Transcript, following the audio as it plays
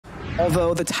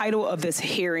Although the title of this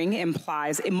hearing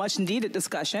implies a much-needed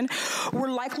discussion,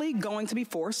 we're likely going to be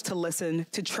forced to listen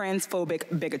to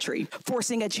transphobic bigotry.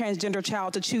 Forcing a transgender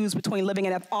child to choose between living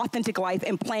an authentic life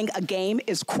and playing a game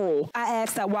is cruel. I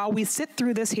ask that while we sit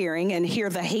through this hearing and hear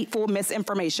the hateful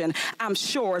misinformation I'm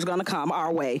sure is going to come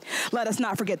our way, let us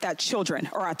not forget that children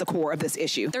are at the core of this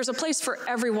issue. There's a place for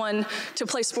everyone to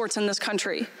play sports in this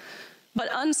country. But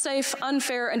unsafe,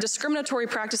 unfair, and discriminatory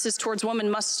practices towards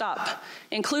women must stop.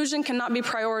 Inclusion cannot be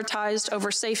prioritized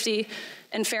over safety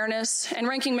and fairness. And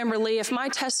Ranking Member Lee, if my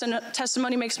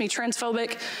testimony makes me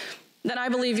transphobic, then I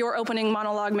believe your opening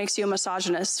monologue makes you a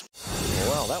misogynist.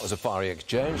 Well, that was a fiery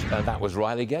exchange. That was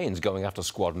Riley Gaines going after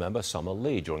Squad member Summer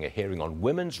Lee during a hearing on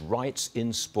women's rights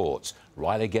in sports.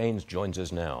 Riley Gaines joins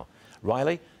us now.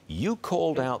 Riley, you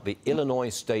called out the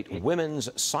Illinois State Women's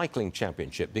Cycling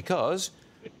Championship because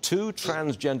 2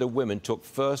 transgender women took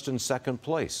first and second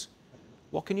place.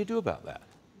 What can you do about that?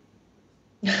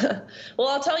 Well,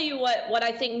 I'll tell you what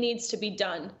I think needs to be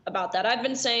done about that. I've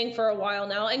been saying for a while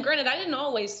now, and granted, I didn't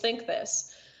always think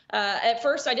this. At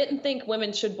first, I didn't think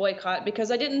women should boycott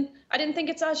because I didn't think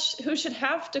it's us who should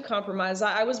have to compromise.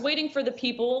 I was waiting for the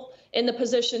people in the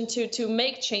position to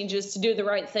make changes, to do the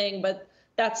right thing, but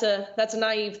that's a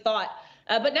naive thought.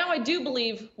 But now I do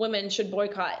believe women should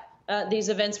boycott these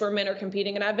events where men are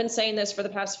competing. And I've been saying this for the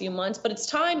past few months, but it's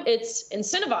time it's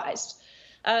incentivized.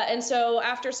 And so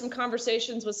after some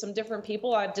conversations with some different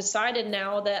people, I've decided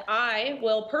now that I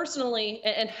will personally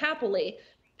and happily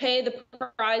pay the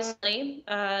prize money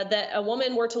that a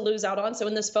woman were to lose out on. So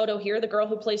in this photo here, the girl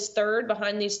who placed third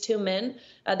behind these 2 men,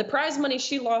 the prize money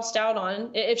she lost out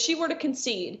on, if she were to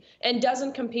concede and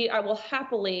doesn't compete, I will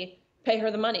happily pay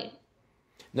her the money.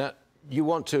 Now, you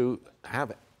want to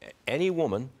have any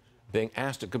woman being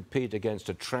asked to compete against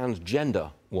a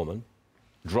transgender woman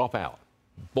drop out,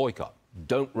 boycott,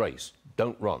 don't race,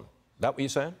 don't run. That what you're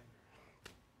saying?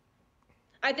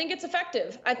 I think it's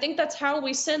effective. I think that's how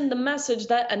we send the message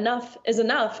that enough is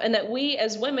enough and that we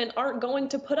as women aren't going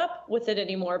to put up with it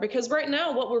anymore. Because right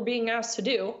now what we're being asked to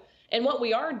do and what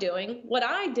we are doing, what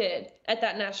I did at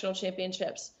that national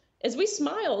championships, is we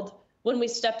smiled when we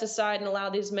stepped aside and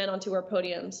allowed these men onto our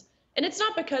podiums. And it's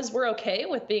not because we're okay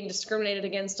with being discriminated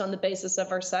against on the basis of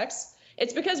our sex.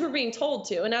 It's because we're being told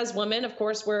to. And as women, of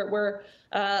course, we're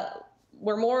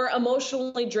more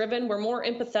emotionally driven. We're more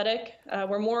empathetic.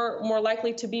 We're more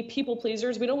likely to be people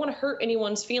pleasers. We don't want to hurt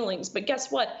anyone's feelings. But guess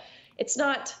what? It's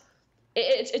not.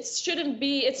 It shouldn't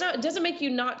be. It's not. It doesn't make you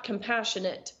not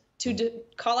compassionate to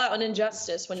call out an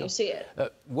injustice when you see it.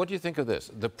 What do you think of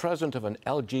this? The president of an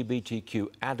LGBTQ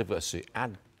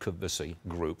advocacy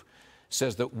group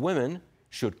says that women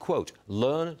should, quote,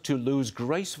 learn to lose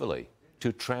gracefully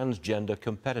to transgender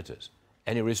competitors.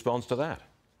 Any response to that?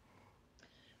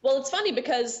 Well, it's funny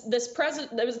because it's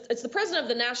the president of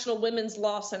the National Women's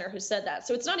Law Center who said that.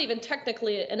 So it's not even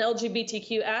technically an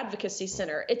LGBTQ advocacy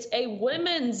center. It's a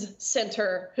women's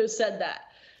center who said that.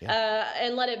 Yeah.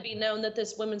 And let it be known that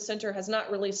this women's center has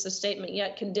not released a statement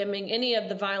yet condemning any of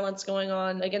the violence going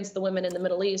on against the women in the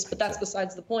Middle East, but that's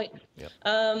besides the point. Yep.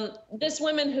 This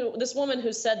woman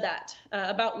who said that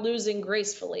about losing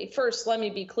gracefully, first, let me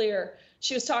be clear.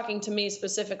 She was talking to me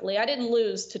specifically. I didn't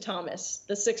lose to Thomas,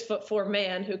 the 6'4"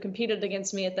 man who competed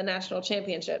against me at the national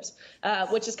championships,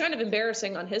 which is kind of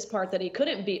embarrassing on his part that he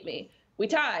couldn't beat me. We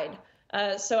tied.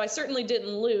 So I certainly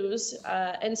didn't lose.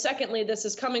 And secondly, this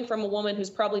is coming from a woman who's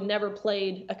probably never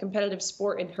played a competitive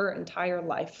sport in her entire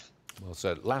life. Well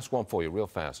said. Last one for you, real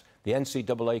fast. The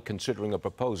NCAA considering a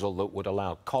proposal that would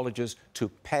allow colleges to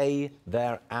pay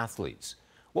their athletes.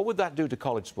 What would that do to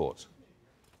college sports?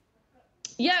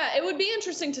 Yeah, it would be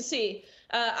interesting to see.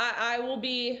 I will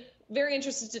be very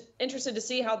interested to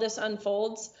see how this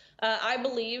unfolds. I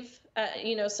believe,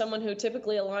 someone who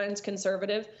typically aligns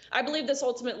conservative, I believe this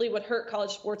ultimately would hurt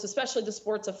college sports, especially the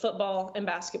sports of football and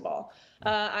basketball.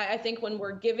 I think when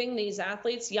we're giving these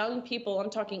athletes, young people,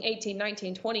 I'm talking 18,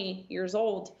 19, 20 years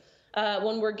old,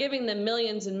 when we're giving them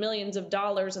millions and millions of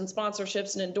dollars in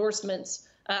sponsorships and endorsements,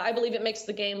 I believe it makes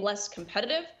the game less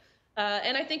competitive.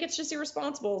 And I think it's just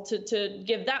irresponsible to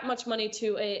give that much money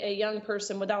to a young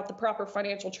person without the proper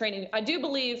financial training. I do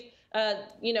believe,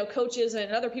 coaches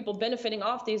and other people benefiting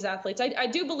off these athletes. I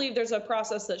do believe there's a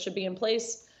process that should be in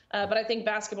place, but I think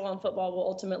basketball and football will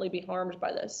ultimately be harmed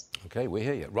by this. Okay, we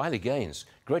hear you. Riley Gaines,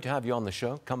 great to have you on the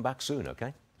show. Come back soon,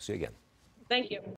 okay? See you again. Thank you.